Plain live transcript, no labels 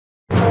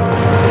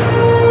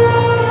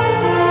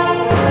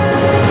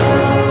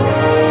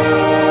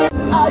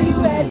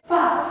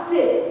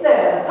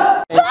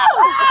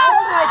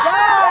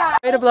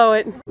blow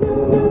it.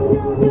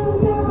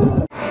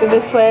 Then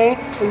this way,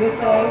 then this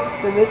way,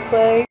 then this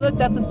way. Look,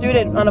 that's a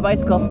student on a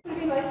bicycle.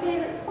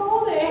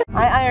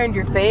 I ironed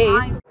your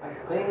face.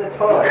 Clean the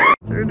toilet.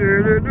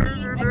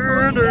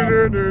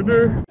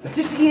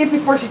 Just eat it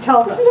before she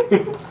tells us.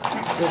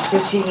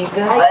 Should she eat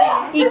this?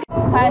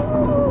 Hi.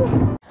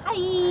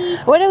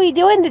 Hi. What are we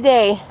doing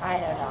today? I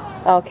don't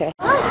know. Okay.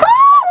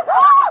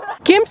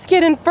 Kim's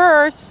getting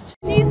first.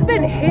 She's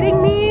been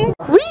hitting me.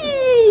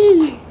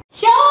 Whee!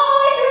 Show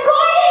it's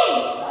recording!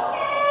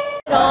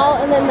 All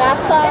and then that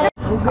side.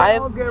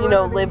 I've, you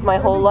know, lived my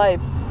whole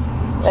life.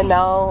 And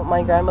now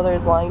my grandmother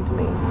is lying to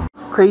me.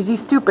 Crazy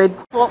stupid.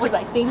 What was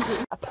I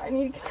thinking? I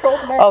need to control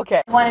the mic.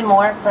 Okay. Wanted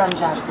more from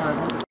Josh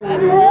Gordon.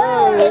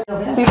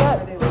 See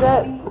that? See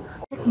that?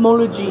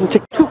 Technology.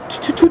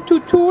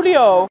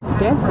 Tulio.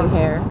 Dancing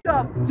hair.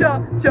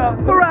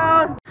 Jump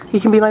around. You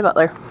can be my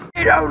butler.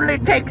 It only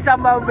takes a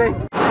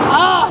moment.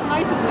 Ah,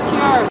 nice and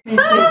secure. You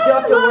still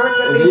have to work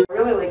at least.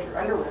 Really like your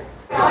underwear.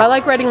 I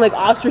like riding like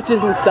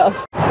ostriches and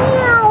stuff.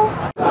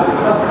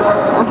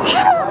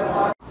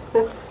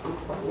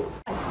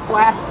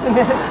 Splashed in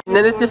it. And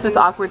then it's just this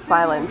awkward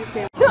silence.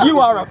 You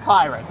are a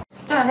pirate.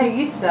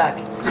 You suck.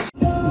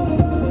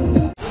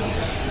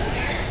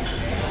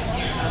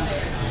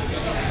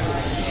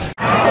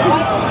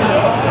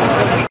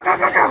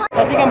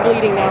 I think I'm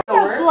bleeding now.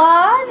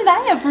 Blonde and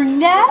I have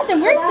brunette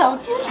and we're so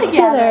cute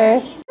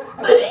together.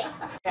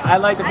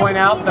 I'd like to point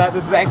out that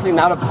this is actually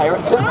not a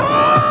pirate ship.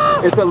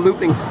 It's a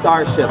looping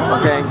starship,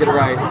 okay? Get it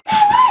right.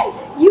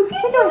 You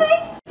can do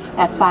it!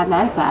 That's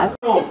 $5.95.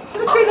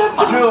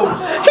 Joe.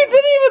 He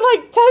didn't even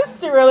like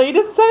test it really. He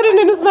just set it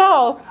in his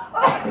mouth.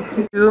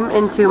 Zoom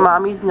into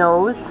mommy's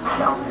nose.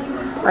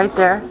 Right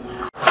there.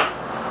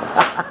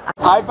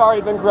 I've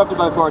already been corrupted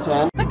by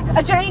 4chan.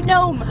 A giant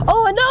gnome!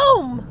 Oh, a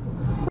gnome!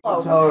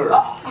 Tell her.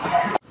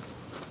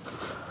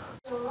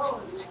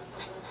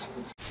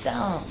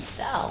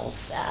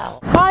 So.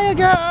 Hi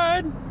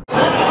again!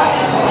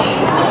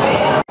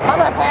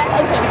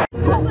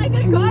 Oh my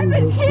god,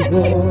 garbage can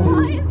keep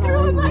flying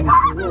through. I'm like,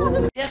 ah!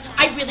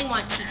 I really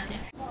want cheese dip.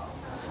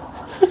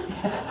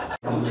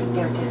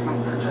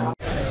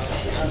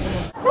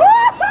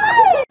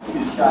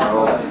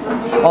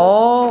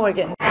 Oh, we're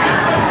getting.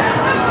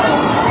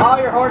 Oh,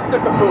 your horse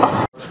took the poop.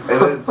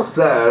 And it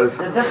says,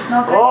 Does that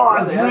smell good?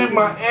 "Oh, if you eat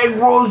my egg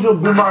rolls, you'll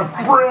be my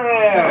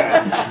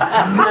friend."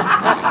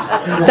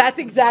 That's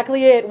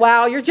exactly it.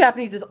 Wow, your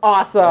Japanese is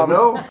awesome.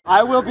 No.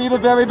 I will be the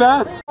very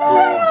best.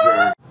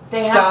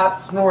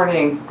 Stop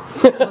snorting.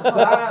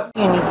 Stop.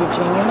 You need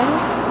Virginia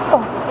mints?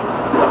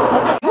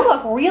 You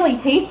look really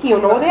tasty, you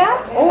know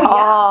that? Oh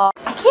yeah.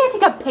 I can't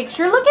take a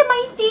picture. Look at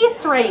my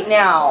face right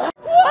now.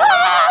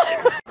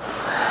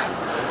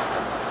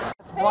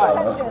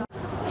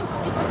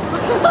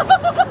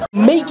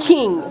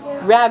 Making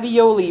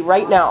ravioli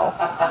right now.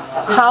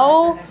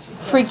 How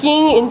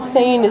freaking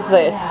insane is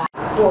this?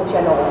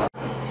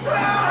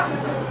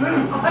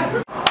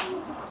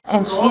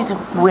 And she's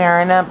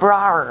wearing a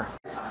bra.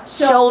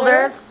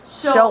 Shoulders.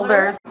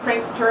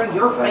 Turn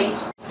your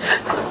face.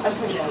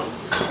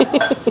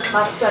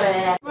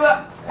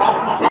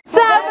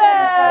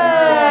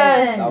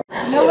 7!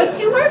 No what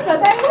you were,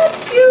 but I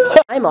love you.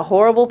 I'm a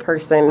horrible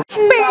person.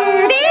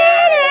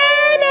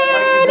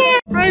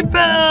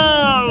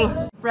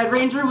 Red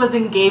Ranger was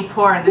in gay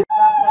porn. You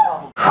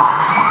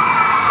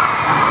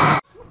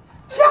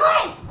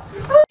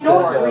know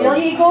what's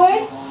really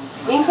good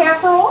in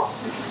casserole?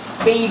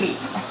 Baby.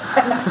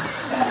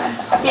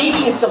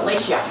 Baby is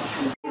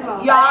delicious.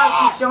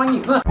 Yeah, she's showing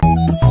you.